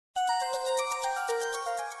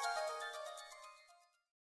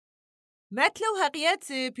مثل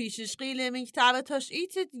وهقيت بيششقيل من كتابة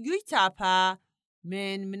تشقيت جويتابا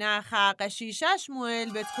من مناخا قشيشة شمول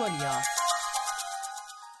بتكوليا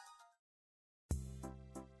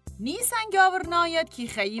نيسان جاورنايت كي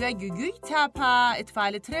خيبة جويتابا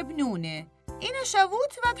اتفالت ربنونه إنا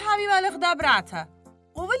شووت بتحبي بالخدبراتا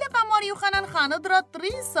قوبل قماري وخنان خاندرات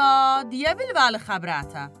ريسا ديا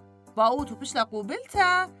بالخبراتا باوتو بشلا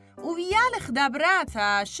قوبلتا وويال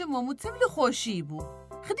خدبراتا شمو متبل خوشيبو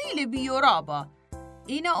خديلي بيورابا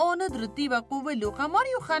إنا أوند رطيبا قوبل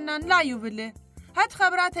وقماري وخنان لا يوبله هاد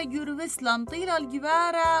خبراتا جوروس لانطيلا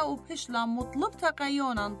الجبارة وبشلا مطلب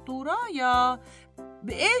تقيونا طورايا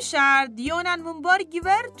بإيشار ديونا منبار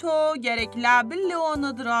جبرتو جارك لابل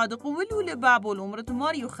وندراد قولو لبابو الأمرت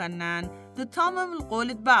ماريو خنان تتامم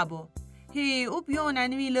القولة بابو هي وبيونا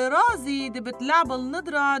نويل رازي دبت لابل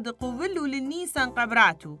ندراد قولو للنيسان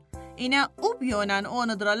قبراتو إنا وبيونا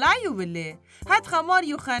وندرا لايو بلي هاد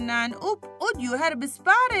خماريو خنان أوديو هربس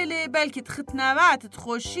بارلي بلكي تختناوات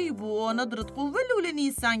تخوشيبو وندرد قولو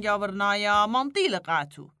للنيسان جاورنايا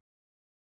منطيلقاتو